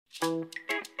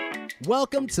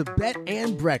Welcome to Bet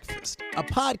and Breakfast, a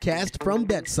podcast from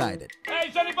BetSided. Hey,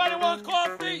 does anybody want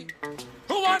coffee?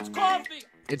 Who wants coffee?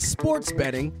 It's sports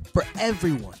betting for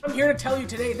everyone. I'm here to tell you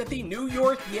today that the New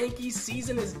York Yankees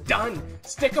season is done.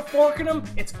 Stick a fork in them,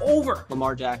 it's over.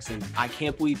 Lamar Jackson, I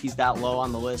can't believe he's that low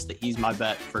on the list that he's my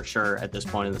bet for sure at this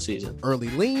point in the season. Early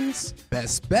leans,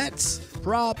 best bets,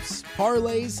 props,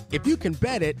 parlays. If you can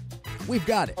bet it, we've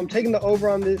got it. I'm taking the over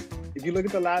on this. If you look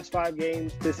at the last 5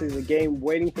 games, this is a game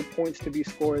waiting for points to be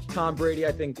scored. Tom Brady,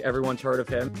 I think everyone's heard of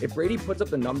him. If Brady puts up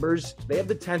the numbers, they have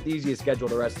the 10th easiest schedule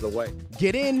the rest of the way.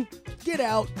 Get in, get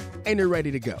out, and you're ready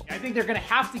to go. I think they're going to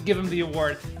have to give him the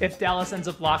award if Dallas ends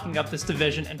up locking up this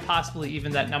division and possibly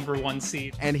even that number 1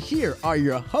 seed. And here are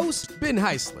your hosts, Ben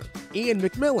Heisler, Ian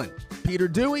McMillan, Peter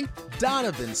Dewey,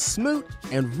 Donovan Smoot,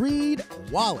 and Reed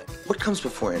Wallach. What comes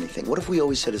before anything? What have we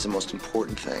always said is the most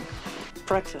important thing?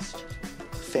 Breakfast.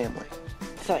 Family. I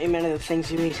thought you meant the things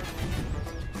you eat.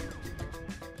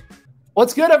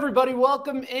 What's good, everybody?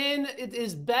 Welcome in. It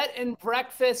is Bet and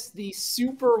Breakfast, the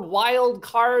super wild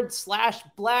card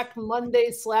 / Black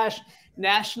Monday /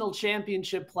 National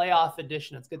Championship playoff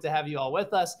edition. It's good to have you all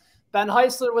with us. Ben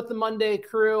Heisler with the Monday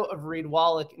crew of Reed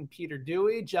Wallach and Peter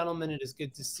Dewey. Gentlemen, it is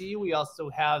good to see you. We also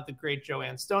have the great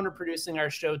Joanne Stoner producing our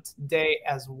show today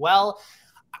as well.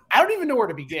 I don't even know where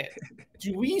to begin.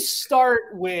 Do we start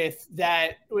with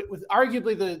that, with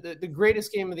arguably the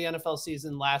greatest game of the NFL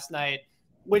season last night,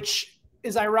 which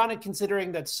is ironic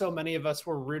considering that so many of us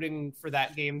were rooting for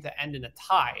that game to end in a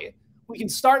tie? We can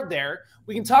start there.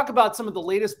 We can talk about some of the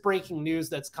latest breaking news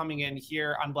that's coming in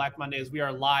here on Black Monday as we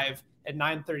are live at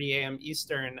 9:30 a.m.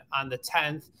 Eastern on the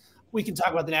 10th. We can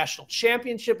talk about the national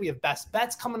championship. We have best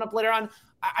bets coming up later on.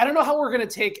 I don't know how we're going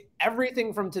to take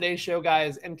everything from today's show,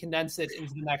 guys, and condense it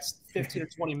into the next 15 or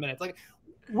 20 minutes. Like,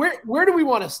 where do we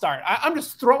want to start? I'm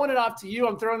just throwing it off to you.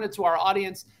 I'm throwing it to our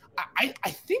audience. I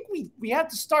think we have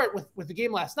to start with the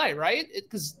game last night, right?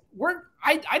 Because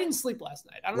I didn't sleep last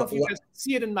night. I don't know if you guys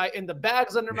see it in the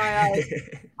bags under my eyes.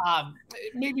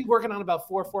 Maybe working on about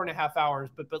 4.5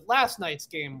 hours, but last night's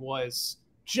game was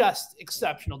just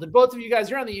exceptional. Did both of you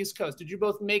guys, you're on the East Coast, did you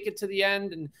both make it to the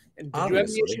end? And did you have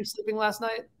any issues sleeping last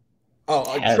night?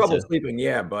 Trouble sleeping,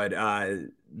 yeah, but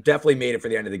definitely made it for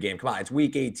the end of the game. Come on, it's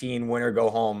week 18, winner go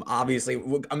home. Obviously,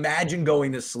 imagine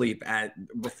going to sleep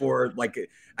before, like,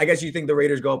 I guess you think the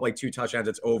Raiders go up like 2 touchdowns,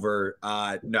 it's over.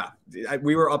 No,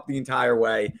 we were up the entire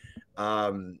way. Yeah,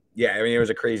 I mean, it was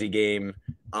a crazy game.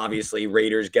 Obviously,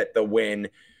 Raiders get the win.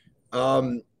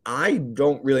 I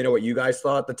don't really know what you guys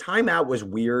thought. The timeout was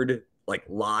weird, like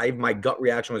live. My gut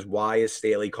reaction was, why is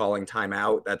Staley calling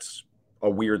timeout? That's a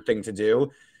weird thing to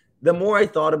do. The more I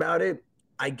thought about it,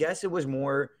 I guess it was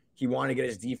more he wanted to get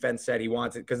his defense set. He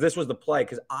wanted, because this was the play.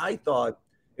 Because I thought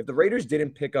if the Raiders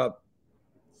didn't pick up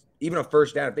even a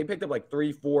first down, if they picked up like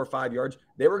 3, 4, 5 yards,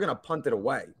 they were going to punt it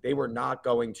away. They were not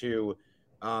going to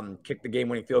kick the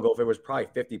game-winning field goal if it was probably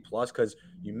 50-plus, because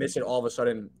you miss it, all of a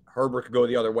sudden Herbert could go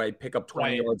the other way, pick up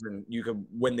 20 yards, and you could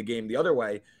win the game the other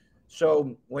way.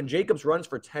 So when Jacobs runs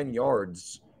for 10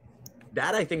 yards,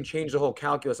 that I think changed the whole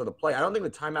calculus of the play. I don't think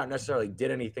the timeout necessarily did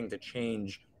anything to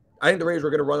change. I think the Raiders were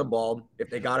going to run the ball. If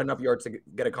they got enough yards to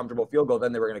get a comfortable field goal,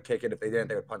 then they were going to kick it. If they didn't,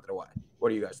 they would punt it away. What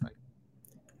do you guys think?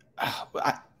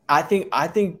 I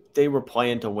think they were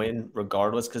playing to win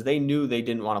regardless, because they knew they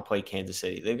didn't want to play Kansas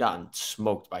City. They've gotten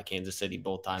smoked by Kansas City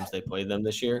both times they played them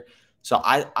this year. So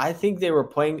I think they were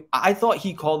playing. I thought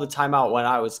he called the timeout when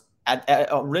I was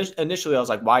initially I was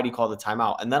like, why did he call the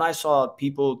timeout? And then I saw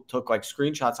people took like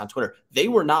screenshots on Twitter. They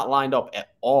were not lined up at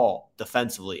all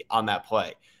defensively on that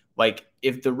play. Like,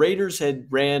 if the Raiders had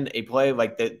ran a play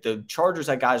like the Chargers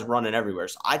had guys running everywhere.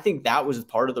 So I think that was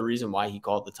part of the reason why he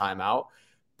called the timeout.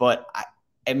 But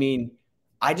I mean,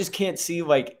 I just can't see,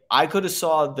 like, I could have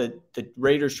saw the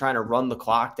Raiders trying to run the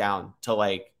clock down to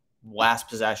like last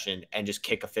possession and just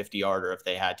kick a 50-yarder if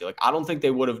they had to. Like, I don't think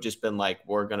they would have just been like,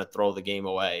 we're going to throw the game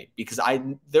away, because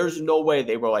there's no way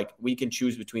they were like, we can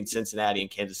choose between Cincinnati and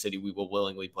Kansas City. We will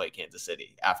willingly play Kansas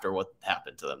City after what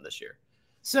happened to them this year.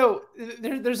 So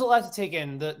there's a lot to take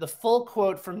in. The full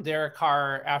quote from Derek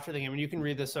Carr after the game, and you can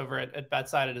read this over at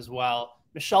BetSided as well.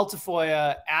 Michelle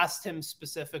Tafoya asked him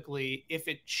specifically if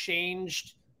it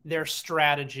changed their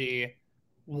strategy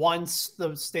once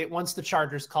the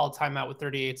Chargers called timeout with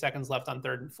 38 seconds left on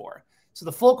 3rd and 4. So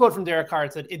the full quote from Derek Carr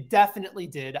said, it definitely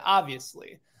did,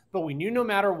 obviously. But we knew no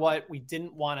matter what, we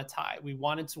didn't want to tie. We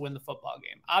wanted to win the football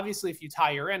game. Obviously, if you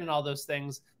tie, you're in and all those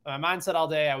things. My mindset all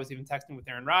day, I was even texting with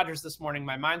Aaron Rodgers this morning.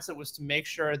 My mindset was to make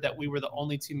sure that we were the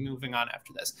only team moving on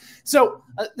after this. So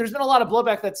there's been a lot of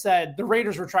blowback that said the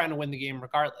Raiders were trying to win the game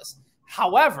regardless.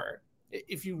 However,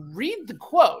 if you read the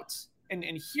quote,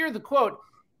 and hear the quote.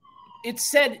 He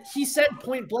said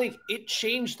point blank, it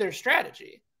changed their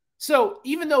strategy. So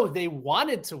even though they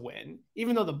wanted to win,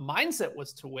 even though the mindset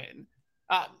was to win,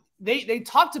 they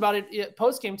talked about it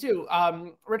post game too.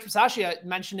 Rich Bisaccia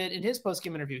mentioned it in his post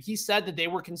game interview. He said that they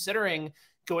were considering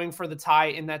going for the tie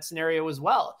in that scenario as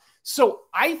well. So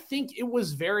I think it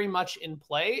was very much in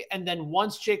play. And then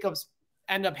once Jacobs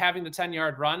end up having the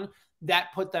 10-yard run, that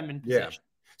put them in position.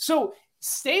 Yeah. So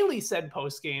Staley said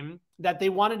post-game that they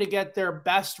wanted to get their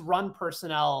best run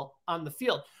personnel on the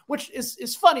field, which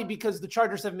is funny because the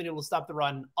Chargers haven't been able to stop the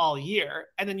run all year.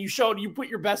 And then you put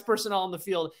your best personnel on the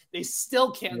field, they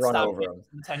still can't stop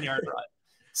the 10-yard run.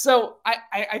 So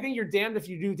I think you're damned if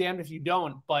you do, damned if you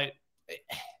don't. But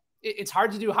it's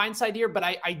hard to do hindsight here, but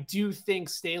I do think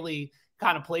Staley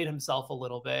kind of played himself a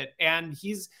little bit, and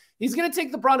he's going to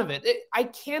take the brunt of it. I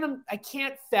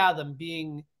can't fathom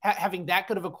having that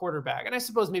good of a quarterback. And I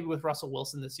suppose maybe with Russell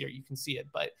Wilson this year, you can see it,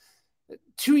 but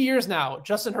 2 years now,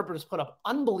 Justin Herbert has put up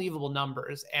unbelievable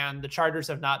numbers, and the Chargers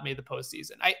have not made the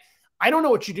postseason. I don't know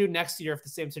what you do next year if the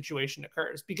same situation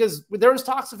occurs, because there was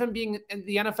talks of him being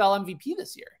the NFL MVP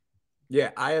this year. Yeah,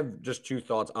 I have just two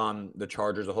thoughts on the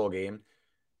Chargers the whole game.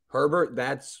 Herbert,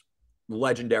 that's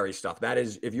legendary stuff. That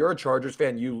is, if you're a Chargers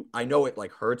fan, I know it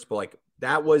like hurts, but like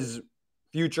that was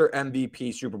future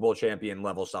MVP, Super Bowl champion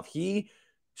level stuff. He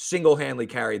single-handedly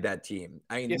carried that team.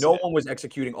 I mean, no one was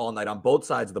executing all night on both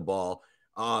sides of the ball.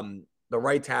 The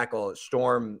right tackle,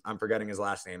 Storm, I'm forgetting his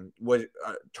last name, was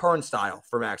turnstile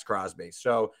for Max Crosby.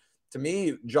 So to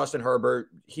me, Justin Herbert,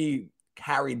 he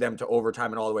carried them to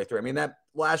overtime and all the way through. I mean, that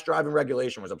last drive in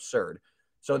regulation was absurd.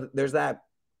 So there's that.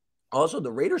 Also,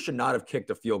 the Raiders should not have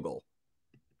kicked a field goal.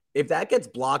 If that gets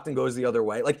blocked and goes the other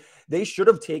way, like they should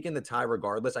have taken the tie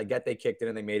regardless. I get they kicked it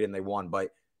and they made it and they won, but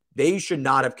they should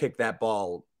not have kicked that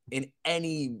ball in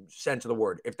any sense of the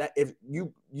word. If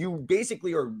you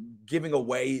basically are giving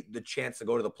away the chance to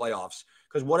go to the playoffs,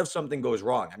 because what if something goes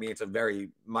wrong? I mean, it's a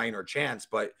very minor chance,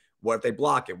 but what if they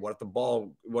block it? What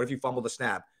if you fumble the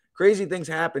snap? Crazy things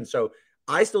happen. So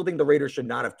I still think the Raiders should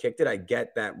not have kicked it. I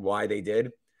get that why they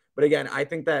did. But again, I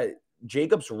think that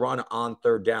Jacobs' run on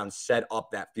third down set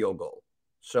up that field goal.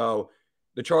 So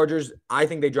the Chargers, I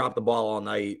think they dropped the ball all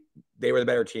night. They were the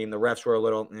better team. The refs were a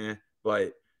little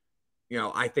but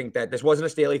I think that this wasn't a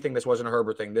Staley thing. This wasn't a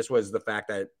Herbert thing. This was the fact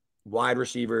that wide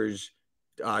receivers,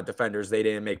 defenders, they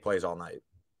didn't make plays all night.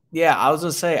 Yeah, I was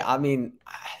going to say, I mean,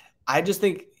 I just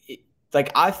think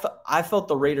I felt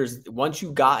the Raiders, once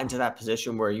you got into that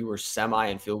position where you were semi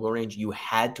in field goal range, you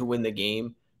had to win the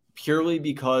game. Purely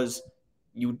because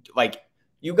you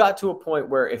got to a point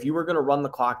where if you were going to run the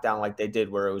clock down like they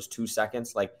did where it was 2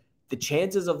 seconds, like the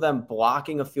chances of them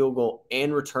blocking a field goal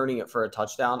and returning it for a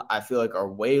touchdown, I feel like are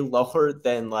way lower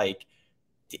than like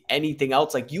anything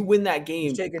else. Like you win that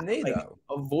game. Though.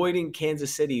 Avoiding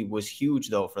Kansas City was huge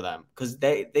though for them because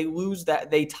they lose that,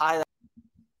 they tie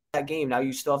that game. Now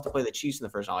you still have to play the Chiefs in the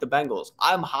first round. The Bengals,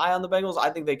 I'm high on the Bengals. I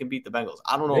think they can beat the Bengals.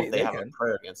 I don't know if they have a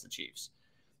prayer against the Chiefs.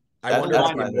 I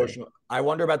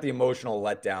wonder about the emotional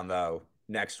letdown though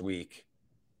next week.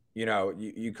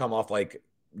 You come off like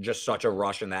just such a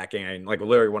rush in that game, like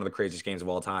literally one of the craziest games of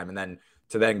all time, and then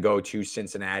to go to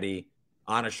Cincinnati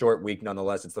on a short week.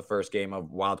 Nonetheless, it's the first game of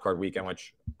Wild Card Weekend,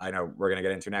 which I know we're gonna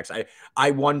get into next.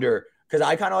 I wonder because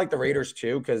I kind of like the Raiders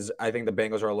too because I think the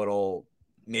Bengals are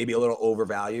maybe a little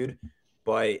overvalued,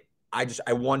 but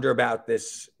I wonder about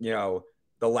this, the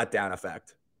letdown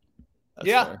effect. That's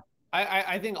fair.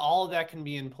 I think all of that can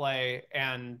be in play.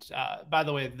 And by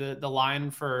the way, the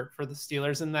line for the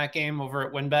Steelers in that game over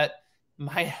at WynnBET,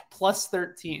 my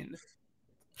 +13.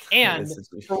 And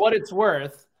for what it's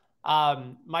worth,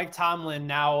 Mike Tomlin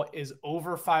now is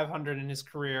over 500 in his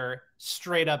career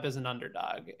straight up as an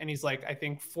underdog. And he's like, I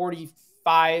think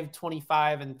 45,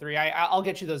 25, and 3. I'll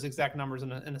get you those exact numbers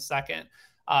in a second.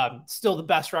 Still the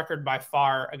best record by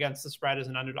far against the spread as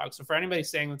an underdog. So for anybody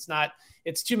saying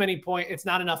it's too many points, it's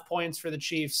not enough points for the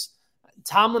Chiefs,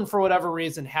 Tomlin, for whatever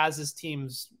reason, has his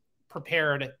teams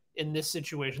prepared in this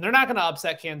situation. They're not going to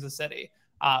upset Kansas City,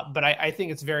 but I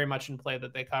think it's very much in play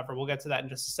that they cover. We'll get to that in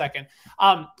just a second.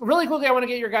 Really quickly, I want to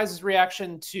get your guys'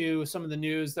 reaction to some of the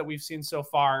news that we've seen so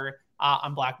far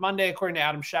on Black Monday. According to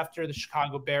Adam Schefter, the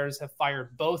Chicago Bears have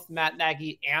fired both Matt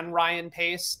Nagy and Ryan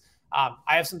Pace.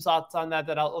 I have some thoughts on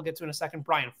that I'll get to in a second.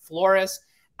 Brian Flores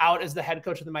out as the head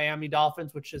coach of the Miami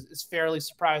Dolphins, which is fairly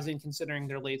surprising considering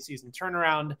their late season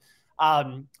turnaround.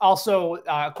 Also,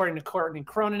 according to Courtney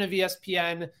Cronin of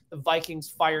ESPN, the Vikings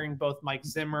firing both Mike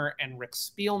Zimmer and Rick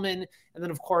Spielman. And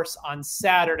then, of course, on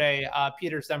Saturday,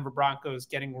 Peter's Denver Broncos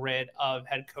getting rid of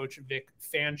head coach Vic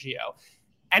Fangio.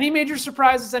 Any major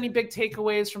surprises, any big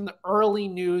takeaways from the early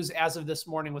news as of this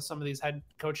morning with some of these head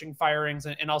coaching firings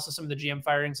and also some of the GM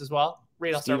firings as well?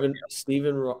 Reed, I'll start with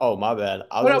you. Oh, my bad.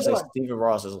 I was going to say Stephen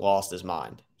Ross has lost his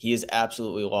mind. He has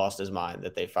absolutely lost his mind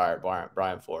that they fired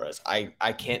Brian Flores. I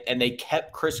can't – and they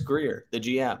kept Chris Grier, the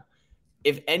GM.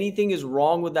 If anything is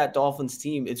wrong with that Dolphins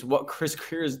team, it's what Chris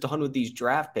Grier has done with these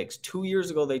draft picks. 2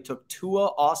 years ago, they took Tua,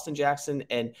 Austin Jackson,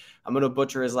 and I'm going to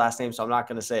butcher his last name, so I'm not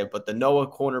going to say it, but the Noah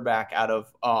cornerback out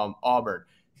of Auburn.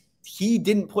 He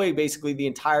didn't play basically the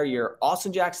entire year.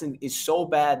 Austin Jackson is so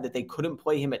bad that they couldn't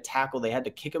play him at tackle. They had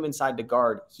to kick him inside the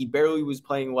guard. He barely was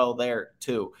playing well there,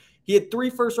 too. He had 3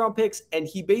 first-round picks, and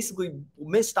he basically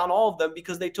missed on all of them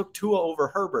because they took Tua over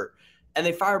Herbert. And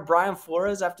they fired Brian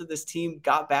Flores after this team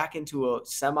got back into a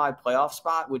semi-playoff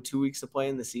spot with 2 weeks to play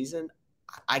in the season.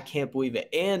 I can't believe it.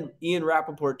 And Ian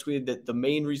Rappaport tweeted that the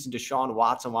main reason Deshaun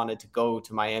Watson wanted to go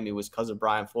to Miami was because of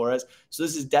Brian Flores. So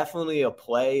this is definitely a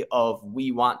play of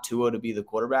we want Tua to be the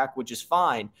quarterback, which is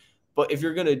fine. But if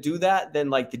you're going to do that, then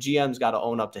like the GM's got to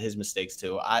own up to his mistakes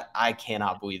too. I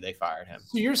cannot believe they fired him.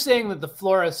 So you're saying that the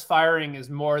Flores firing is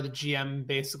more the GM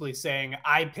basically saying,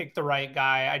 I picked the right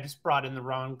guy. I just brought in the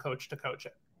wrong coach to coach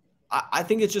it. I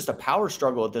think it's just a power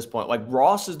struggle at this point. Like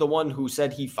Ross is the one who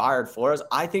said he fired Flores.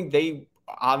 I think they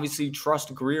obviously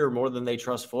trust Grier more than they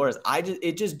trust Flores.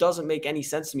 It just doesn't make any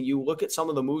sense to me. You look at some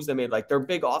of the moves they made, like their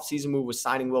big offseason move was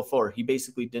signing Will Fuller. He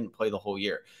basically didn't play the whole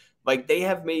year. Like they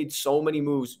have made so many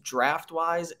moves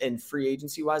draft-wise and free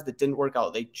agency-wise that didn't work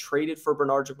out. They traded for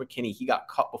Bernard McKinney. He got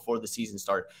cut before the season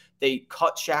started. They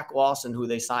cut Shaq Lawson, who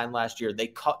they signed last year. They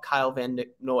cut Kyle Van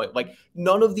Noy. Like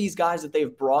none of these guys that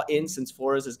they've brought in since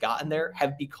Flores has gotten there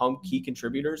have become key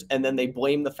contributors. And then they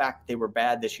blame the fact that they were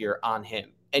bad this year on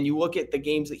him. And you look at the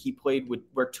games that he played with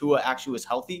where Tua actually was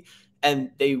healthy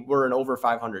and they were an over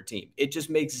 500 team. It just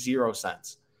makes zero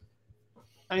sense.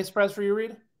 Any surprise for you,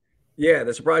 Reed? Yeah,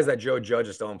 the surprise that Joe Judge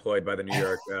is still employed by the New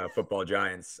York Football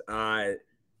Giants.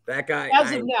 That guy.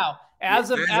 As of now,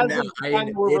 as of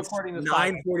time we're recording this,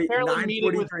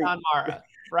 9:43 with John Mara.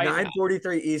 Right,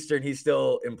 9:43 Eastern. He's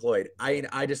still employed.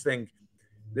 I just think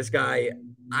this guy.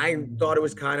 I thought it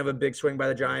was kind of a big swing by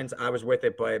the Giants. I was with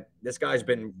it, but this guy's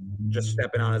been just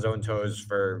stepping on his own toes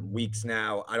for weeks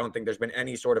now. I don't think there's been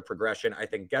any sort of progression. I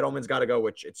think Gettleman's got to go,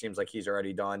 which it seems like he's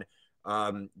already done.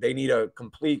 They need a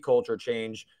complete culture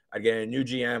change. I'd get in a new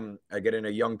GM, I'd get in a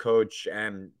young coach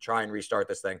and try and restart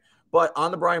this thing. But on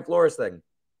the Brian Flores thing,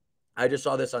 I just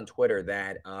saw this on Twitter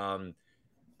that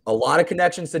a lot of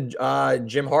connections to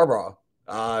Jim Harbaugh.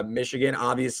 Michigan,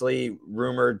 obviously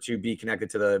rumored to be connected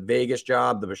to the Vegas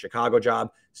job, the Chicago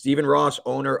job. Stephen Ross,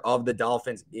 owner of the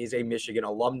Dolphins, is a Michigan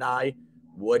alumni.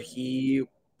 Would he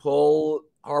pull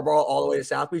Harbaugh all the way to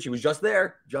South Beach? He was just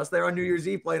there on New Year's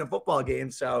Eve playing a football game.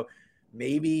 So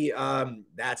maybe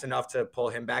that's enough to pull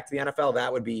him back to the NFL.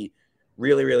 That would be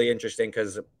really, really interesting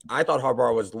because I thought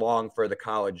Harbaugh was long for the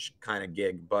college kind of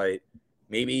gig, but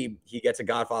maybe he gets a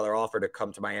Godfather offer to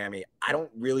come to Miami. I don't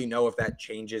really know if that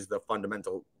changes the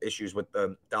fundamental issues with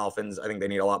the Dolphins. I think they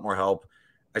need a lot more help.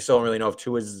 I still don't really know if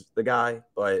Tua's the guy,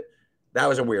 but that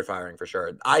was a weird firing for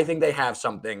sure. I think they have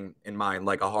something in mind,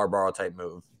 like a Harbaugh type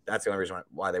move. That's the only reason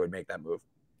why they would make that move.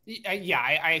 Yeah,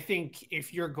 I think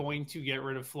if you're going to get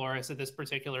rid of Flores at this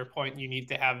particular point, you need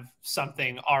to have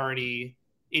something already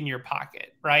in your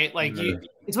pocket, right? Like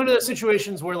it's one of those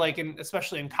situations where like,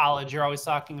 especially in college, you're always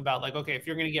talking about like, okay, if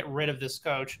you're going to get rid of this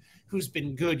coach who's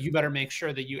been good, you better make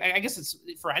sure that I guess it's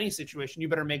for any situation, you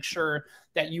better make sure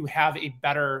that you have a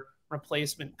better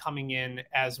replacement coming in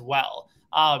as well.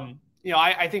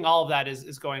 I think all of that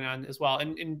is going on as well.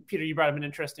 And Peter, you brought up an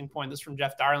interesting point. This is from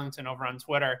Jeff Darlington over on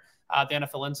Twitter, the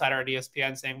NFL Insider at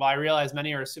ESPN, saying, "Well, I realize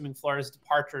many are assuming Flores'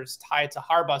 departure is tied to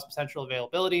Harbaugh's potential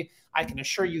availability. I can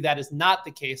assure you that is not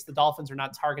the case. The Dolphins are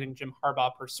not targeting Jim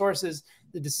Harbaugh per sources.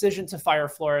 The decision to fire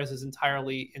Flores is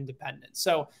entirely independent."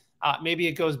 So maybe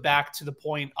it goes back to the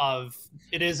point of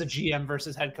it is a GM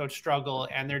versus head coach struggle,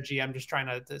 and their GM just trying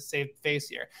to save face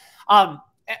here.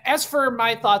 As for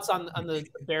my thoughts on the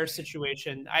Bears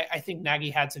situation, I think Nagy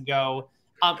had to go.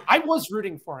 I was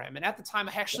rooting for him, and at the time,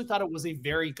 I actually thought it was a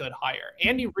very good hire.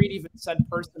 Andy Reid even said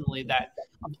personally that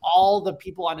of all the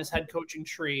people on his head coaching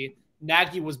tree,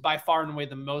 Nagy was by far and away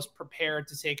the most prepared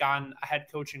to take on a head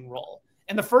coaching role.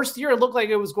 And the first year, it looked like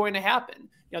it was going to happen.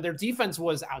 Their defense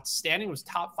was outstanding, was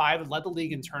top 5, led the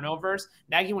league in turnovers.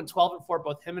 Nagy went 12-4,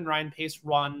 both him and Ryan Pace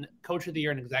won Coach of the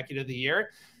Year and Executive of the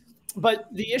Year.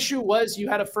 But the issue was you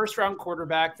had a first-round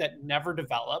quarterback that never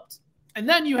developed. And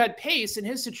then you had Pace in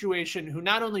his situation, who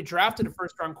not only drafted a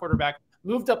first-round quarterback,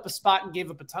 moved up a spot and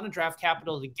gave up a ton of draft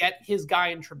capital to get his guy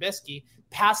in Trubisky,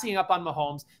 passing up on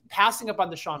Mahomes, passing up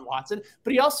on Deshaun Watson.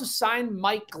 But he also signed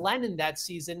Mike Glennon that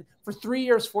season for 3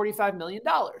 years, $45 million.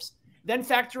 Then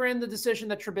factor in the decision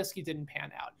that Trubisky didn't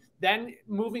pan out. Then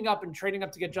moving up and trading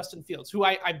up to get Justin Fields, who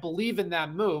I believe in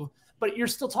that move. But you're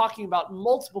still talking about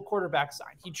multiple quarterbacks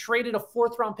signed. He traded a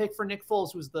 4th-round pick for Nick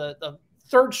Foles, who's the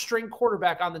third-string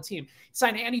quarterback on the team. He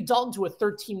signed Andy Dalton to a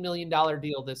 $13 million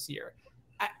deal this year.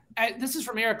 This is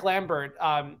from Eric Lambert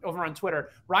over on Twitter.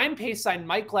 Ryan Pace signed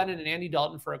Mike Glennon and Andy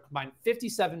Dalton for a combined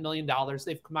 $57 million.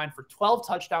 They've combined for 12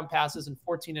 touchdown passes and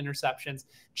 14 interceptions.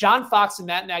 John Fox and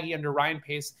Matt Nagy under Ryan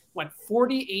Pace went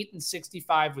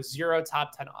 48-65 with 0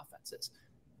 top 10 offenses.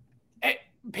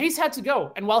 Pace had to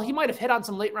go. And while he might have hit on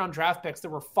some late round draft picks, there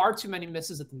were far too many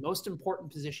misses at the most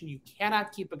important position. You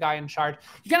cannot keep a guy in charge.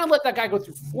 You cannot let that guy go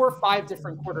through 4 or 5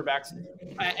 different quarterbacks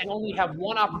and only have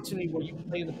one opportunity where you can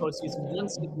play in the postseason, one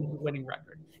season with a winning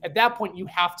record. At that point, you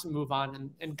have to move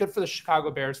on. And good for the Chicago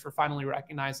Bears for finally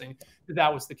recognizing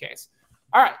that was the case.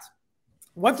 All right.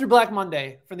 Went through Black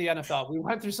Monday for the NFL. We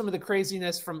went through some of the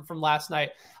craziness from last night.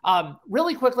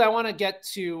 Really quickly, I want to get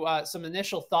to some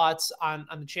initial thoughts on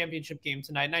the championship game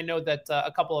tonight. And I know that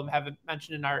a couple of them haven't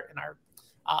mentioned in our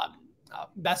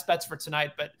best bets for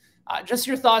tonight, but just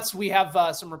your thoughts. We have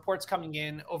some reports coming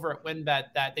in over at WynnBET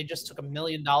that they just took $1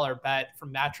 million bet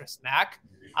from Mattress Mac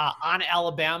on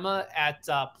Alabama at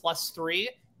 +3.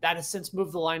 That has since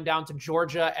moved the line down to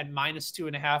Georgia at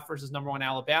 -2.5 versus number 1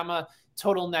 Alabama.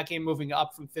 Total in that game moving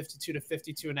up from 52 to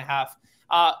 52.5.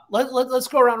 Let's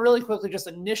go around really quickly. Just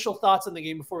initial thoughts on the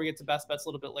game before we get to best bets a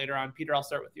little bit later on. Peter, I'll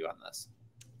start with you on this.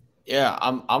 Yeah,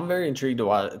 I'm very intrigued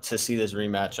to see this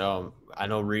rematch. I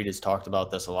know Reed has talked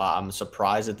about this a lot. I'm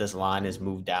surprised that this line has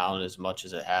moved down as much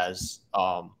as it has,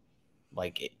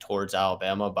 towards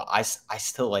Alabama. But I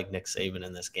still like Nick Saban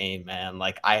in this game, man.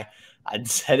 Like I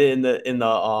said it in the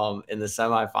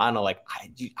semifinal. Like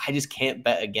I just can't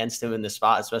bet against him in the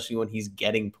spot, especially when he's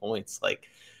getting points. Like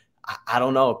I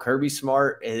don't know. Kirby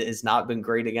Smart has not been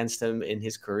great against him in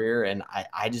his career, and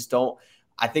I just don't.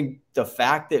 I think the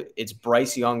fact that it's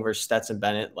Bryce Young versus Stetson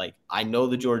Bennett, like I know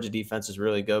the Georgia defense is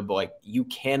really good, but like you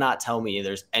cannot tell me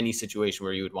there's any situation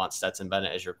where you would want Stetson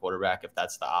Bennett as your quarterback if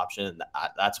that's the option.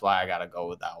 That's why I got to go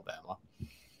with Alabama.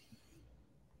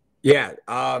 Yeah,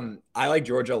 I like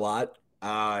Georgia a lot.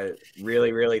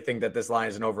 Really, really think that this line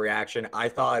is an overreaction. I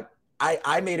thought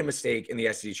I made a mistake in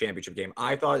the SEC championship game.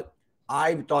 I thought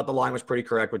the line was pretty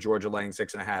correct with Georgia laying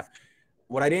 6.5.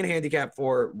 What I didn't handicap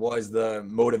for was the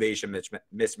motivation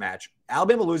mismatch.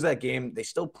 Alabama lose that game, they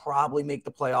still probably make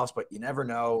the playoffs, but you never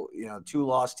know.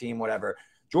 2-loss team, whatever.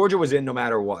 Georgia was in no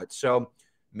matter what. So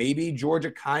maybe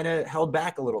Georgia kind of held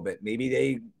back a little bit. Maybe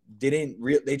they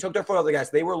they took their foot off the gas.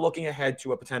 They were looking ahead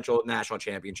to a potential national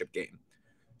championship game.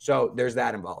 So there's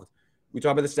that involved. We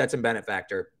talk about the Stetson Bennett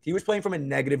factor. He was playing from a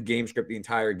negative game script the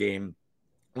entire game.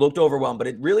 Looked overwhelmed, but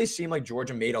it really seemed like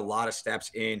Georgia made a lot of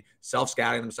steps in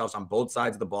self-scouting themselves on both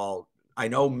sides of the ball. I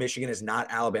know Michigan is not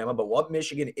Alabama, but what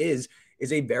Michigan is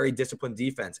a very disciplined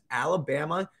defense.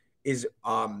 Alabama is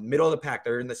middle of the pack.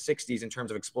 They're in the 60s in terms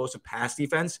of explosive pass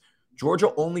defense.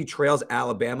 Georgia only trails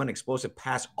Alabama in explosive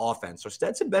pass offense. So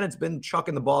Stetson Bennett's been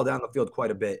chucking the ball down the field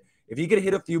quite a bit. If he could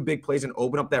hit a few big plays and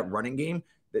open up that running game,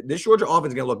 this Georgia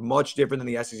offense is going to look much different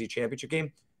than the SEC championship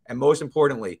game. And most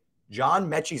importantly, John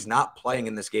Mechie's not playing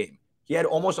in this game. He had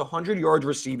almost 100 yards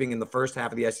receiving in the first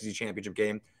half of the SEC championship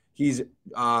game. He's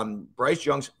Bryce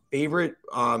Young's favorite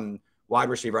wide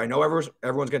receiver. I know everyone's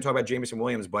going to talk about Jameson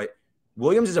Williams, but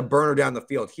Williams is a burner down the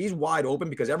field. He's wide open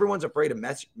because everyone's afraid of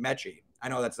Mechie. I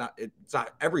know it's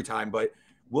not every time, but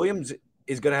Williams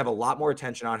is going to have a lot more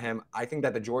attention on him. I think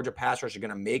that the Georgia pass rush is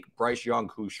going to make Bryce Young,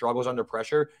 who struggles under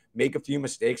pressure, make a few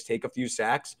mistakes, take a few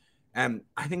sacks. And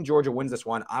I think Georgia wins this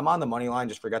one. I'm on the money line,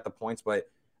 just forget the points, but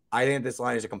I think this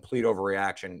line is a complete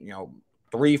overreaction.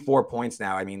 3-4 points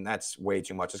now. I mean, that's way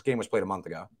too much. This game was played a month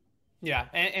ago. Yeah,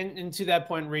 and to that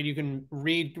point, Reed, you can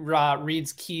read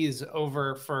Reed's keys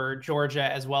over for Georgia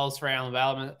as well as for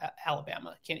Alabama.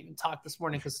 Can't even talk this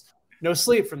morning because no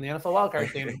sleep from the NFL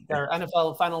wildcard game, our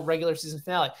NFL final regular season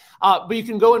finale. But you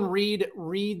can go and read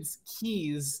Reed's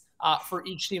keys for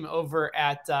each team over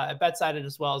at BetSided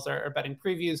as well as our betting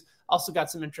previews. Also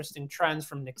got some interesting trends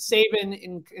from Nick Saban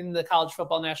in the college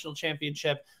football national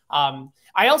championship.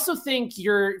 I also think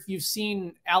you've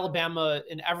seen Alabama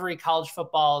in every college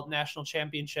football national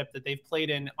championship that they've played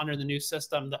in under the new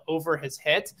system. The over has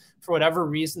hit. For whatever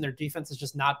reason, their defense has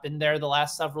just not been there the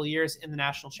last several years in the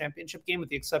national championship game, with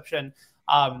the exception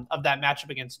of that matchup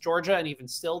against Georgia, and even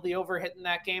still the over hit in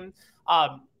that game.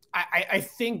 I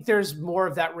think there's more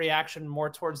of that reaction more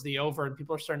towards the over, and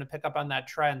people are starting to pick up on that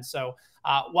trend. So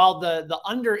while the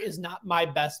under is not my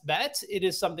best bet, it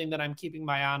is something that I'm keeping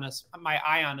my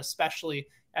eye on, especially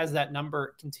as that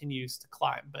number continues to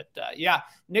climb. But yeah,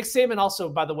 Nick Saban also,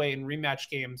 by the way, in rematch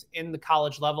games in the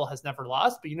college level has never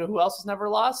lost. But you know who else has never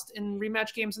lost in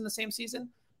rematch games in the same season?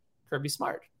 Kirby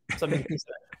Smart. Something to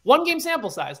consider. 1 game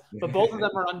sample size, but both of them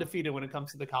are undefeated when it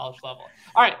comes to the college level.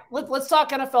 All right, let's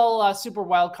talk NFL Super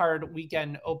Wildcard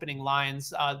Weekend opening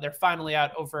lines. They're finally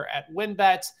out over at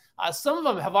WynnBET. Some of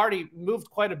them have already moved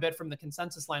quite a bit from the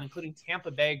consensus line, including Tampa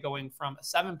Bay going from a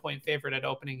 7-point favorite at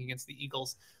opening against the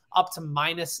Eagles up to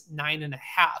 -9.5.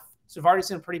 So we've already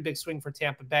seen a pretty big swing for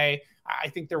Tampa Bay. I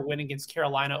think their win against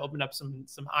Carolina opened up some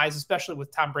eyes, especially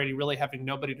with Tom Brady really having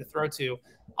nobody to throw to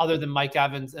other than Mike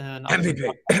Evans and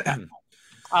MVP.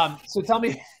 So tell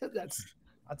me, that's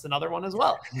another one as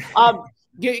well.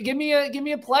 Give me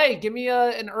a play. Give me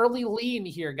an early lean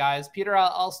here, guys. Peter,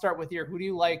 I'll start with you. Who do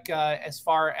you like as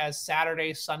far as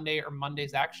Saturday, Sunday, or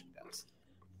Monday's action goes?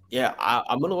 Yeah,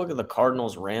 I'm going to look at the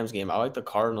Cardinals-Rams game. I like the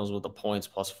Cardinals with the points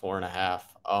plus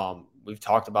 4.5. We've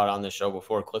talked about it on this show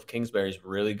before. Cliff Kingsbury is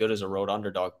really good as a road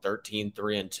underdog,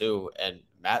 13-3-2, and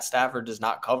Matt Stafford does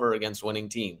not cover against winning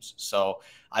teams. So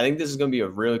I think this is going to be a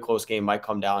really close game. Might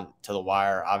come down to the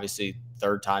wire. Obviously,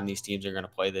 third time these teams are going to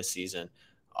play this season.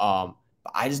 But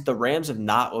the Rams have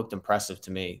not looked impressive to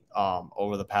me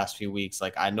over the past few weeks.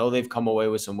 Like, I know they've come away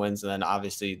with some wins, and then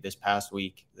obviously this past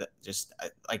week,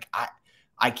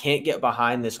 I can't get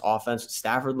behind this offense.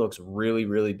 Stafford looks really,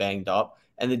 really banged up.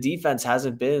 And the defense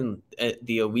hasn't been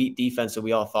the elite defense that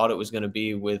we all thought it was going to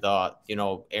be with,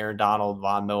 Aaron Donald,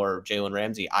 Von Miller, Jalen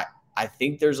Ramsey. I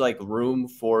think there's room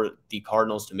for the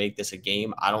Cardinals to make this a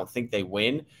game. I don't think they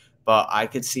win, but I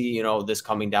could see, this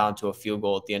coming down to a field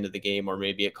goal at the end of the game, or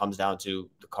maybe it comes down to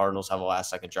the Cardinals have a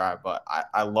last-second drive. But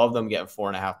I love them getting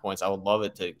 4.5 points. I would love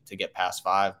it to get past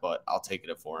 5, but I'll take it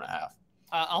at 4.5.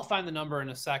 I'll find the number in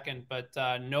a second, but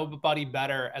nobody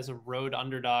better as a road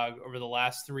underdog over the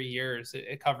last 3 years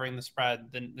at covering the spread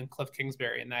than Cliff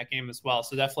Kingsbury in that game as well.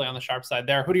 So definitely on the sharp side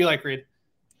there. Who do you like, Reed?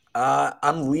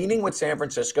 I'm leaning with San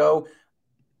Francisco.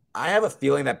 I have a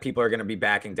feeling that people are going to be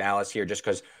backing Dallas here just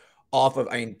because 2 of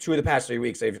the past 3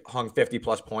 weeks, they've hung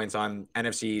 50-plus points on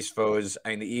NFC East foes.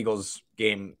 The Eagles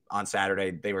game on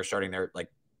Saturday, they were starting their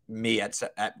me at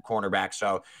cornerback.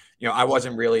 So, I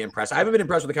wasn't really impressed. I haven't been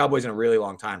impressed with the Cowboys in a really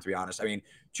long time, to be honest.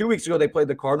 2 weeks ago, they played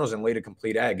the Cardinals and laid a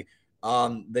complete egg.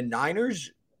 The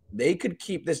Niners, they could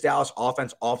keep this Dallas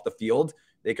offense off the field.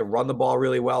 They can run the ball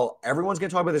really well. Everyone's going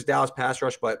to talk about this Dallas pass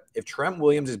rush, but if Trent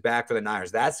Williams is back for the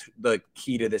Niners, that's the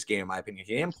key to this game, in my opinion.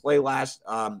 He didn't play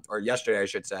yesterday, I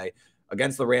should say,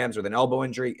 against the Rams with an elbow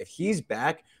injury. If he's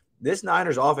back, this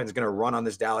Niners offense is going to run on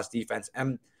this Dallas defense.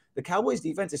 And the Cowboys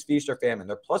defense is feast or famine.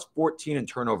 They're plus 14 in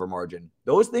turnover margin.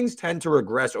 Those things tend to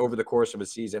regress over the course of a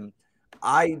season.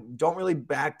 I don't really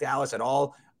back Dallas at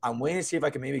all. I'm waiting to see if I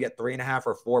can maybe get 3.5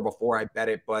 or 4 before I bet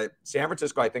it. But San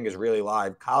Francisco, I think, is really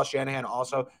live. Kyle Shanahan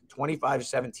also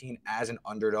 25-17 as an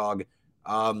underdog.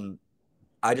 I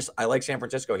like San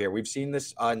Francisco here. We've seen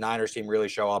this Niners team really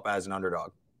show up as an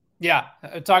underdog. Yeah,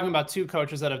 talking about 2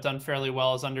 coaches that have done fairly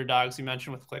well as underdogs. You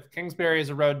mentioned with Cliff Kingsbury as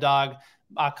a road dog.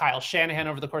 Kyle Shanahan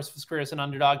over the course of his career as an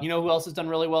underdog. You know who else has done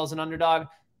really well as an underdog?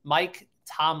 Mike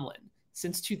Tomlin.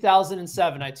 Since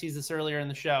 2007, I teased this earlier in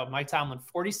the show. Mike Tomlin,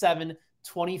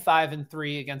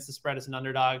 47-25-3 against the spread as an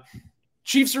underdog.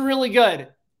 Chiefs are really good.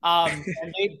 And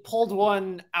they pulled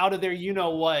one out of their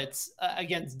you-know-what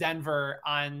against Denver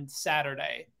on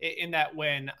Saturday in that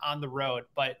win on the road.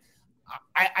 But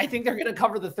I think they're going to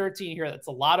cover the 13 here. That's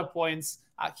a lot of points.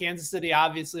 Kansas City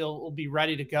obviously will be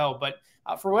ready to go. But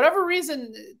for whatever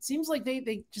reason, it seems like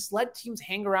they just let teams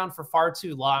hang around for far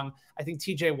too long. I think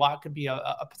TJ Watt could be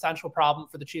a potential problem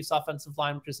for the Chiefs offensive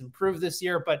line, which has improved this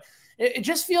year. But it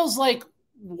just feels like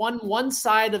one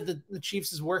side of the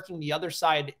Chiefs is working, the other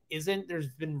side isn't. There's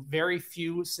been very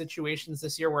few situations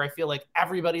this year where I feel like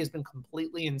everybody has been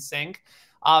completely in sync.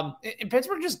 And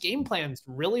Pittsburgh just game plans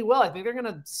really well. I think they're going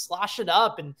to slosh it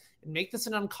up and make this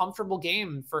an uncomfortable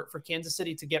game for Kansas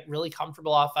City to get really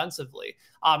comfortable offensively.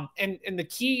 And the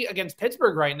key against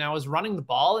Pittsburgh right now is running the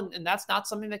ball. And that's not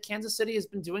something that Kansas City has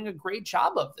been doing a great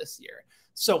job of this year.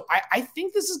 So I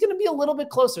think this is going to be a little bit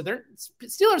closer.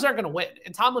 Steelers aren't going to win.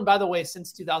 And Tomlin, by the way,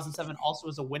 since 2007 also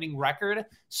has a winning record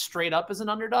straight up as an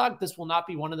underdog. This will not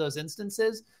be one of those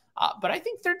instances. But I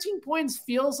think 13 points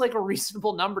feels like a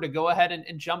reasonable number to go ahead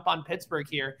and jump on Pittsburgh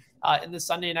here in the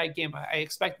Sunday night game. I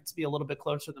expect it to be a little bit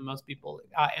closer than most people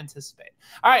anticipate.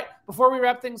 All right, before we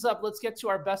wrap things up, let's get to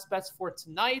our best bets for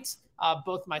tonight.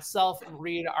 Both myself and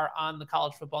Reed are on the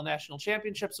College Football National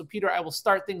Championship. So, Peter, I will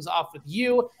start things off with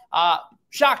you.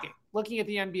 Shocking. Looking at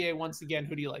the NBA once again,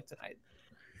 who do you like tonight?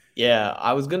 Yeah,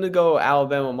 I was going to go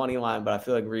Alabama money line, but I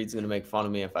feel like Reed's going to make fun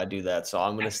of me if I do that. So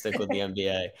I'm going to stick with the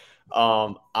NBA.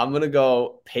 I'm going to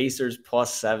go Pacers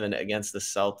 +7 against the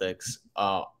Celtics.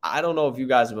 I don't know if you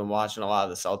guys have been watching a lot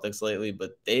of the Celtics lately,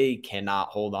 but they cannot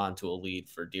hold on to a lead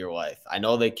for dear life. I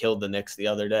know they killed the Knicks the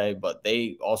other day, but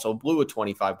they also blew a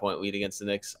 25-point lead against the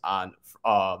Knicks on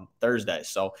Thursday.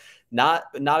 So not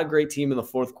a great team in the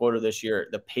fourth quarter this year.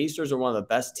 The Pacers are one of the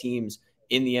best teams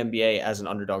in the NBA as an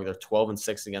underdog. They're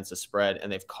 12-6 against the spread, and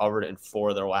they've covered in 4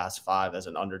 of their last 5 as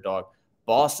an underdog.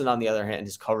 Boston, on the other hand,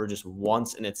 has covered just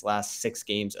once in its last 6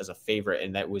 games as a favorite,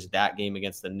 and that was that game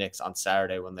against the Knicks on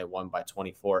Saturday when they won by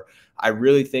 24. I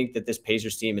really think that this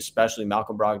Pacers team, especially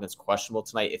Malcolm Brogdon's questionable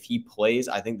tonight, if he plays,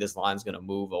 I think this line's going to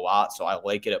move a lot. So I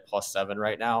like it at +7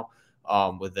 right now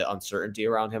with the uncertainty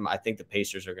around him. I think the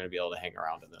Pacers are going to be able to hang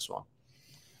around in this one.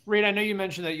 Reed, I know you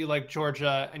mentioned that you like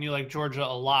Georgia and you like Georgia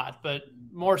a lot, but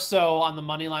more so on the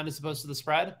money line as opposed to the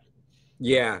spread?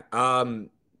 Yeah.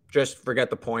 Just forget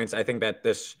the points. I think that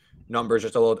this number is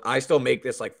just a little – I still make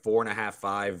this like 4.5,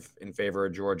 5 in favor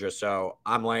of Georgia. So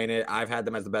I'm laying it. I've had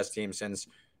them as the best team since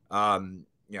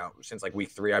since like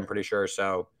week 3, I'm pretty sure.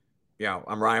 So,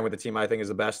 I'm riding with the team I think is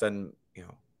the best. And,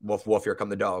 woof, woof, here come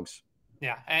the dogs.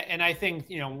 Yeah, and I think,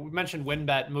 we mentioned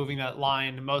WinBet moving that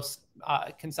line. Most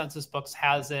consensus books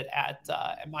has it at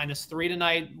 -3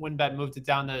 tonight. WinBet moved it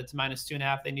down to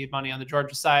 -2.5. They need money on the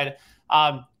Georgia side.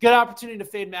 Good opportunity to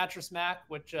fade Mattress Mac,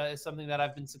 which is something that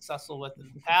I've been successful with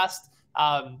in the past.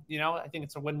 I think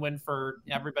it's a win-win for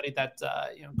everybody that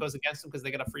goes against them because they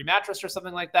get a free mattress or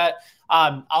something like that.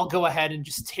 I'll go ahead and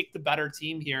just take the better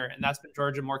team here, and that's been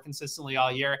Georgia more consistently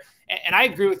all year. And I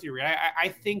agree with you, Reed. I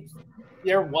think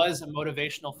there was a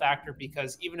motivational factor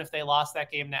because even if they lost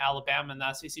that game to Alabama in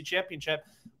the SEC championship,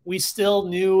 we still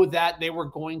knew that they were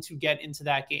going to get into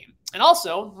that game. And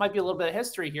also, might be a little bit of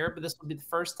history here, but this will be the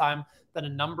first time that a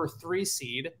number 3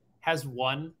 seed has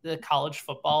won the college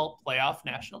football playoff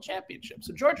national championship.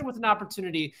 So Georgia with an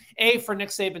opportunity, for Nick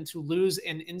Saban to lose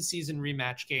an in-season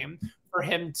rematch game, for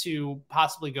him to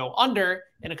possibly go under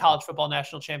in a college football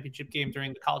national championship game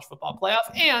during the college football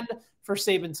playoff, and for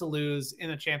Saban to lose in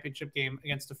a championship game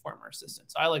against a former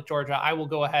assistant. So I like Georgia. I will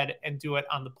go ahead and do it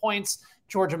on the points.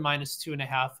 Georgia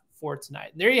 -2.5 for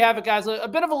tonight. And there you have it, guys. A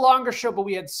bit of a longer show, but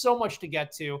we had so much to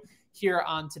get to here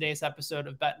on today's episode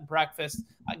of Bet and Breakfast.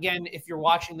 Again, if you're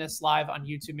watching this live on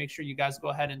YouTube, make sure you guys go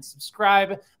ahead and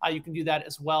subscribe. You can do that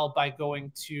as well by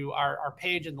going to our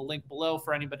page and the link below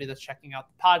for anybody that's checking out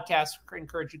the podcast. I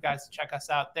encourage you guys to check us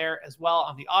out there as well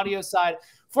on the audio side.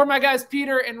 For my guys,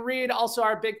 Peter and Reed, also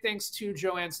our big thanks to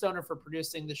Joanne Stoner for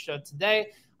producing the show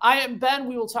today. I am Ben.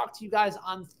 We will talk to you guys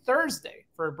on Thursday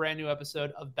for a brand new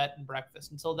episode of Bet and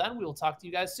Breakfast. Until then, we will talk to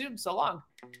you guys soon. So long.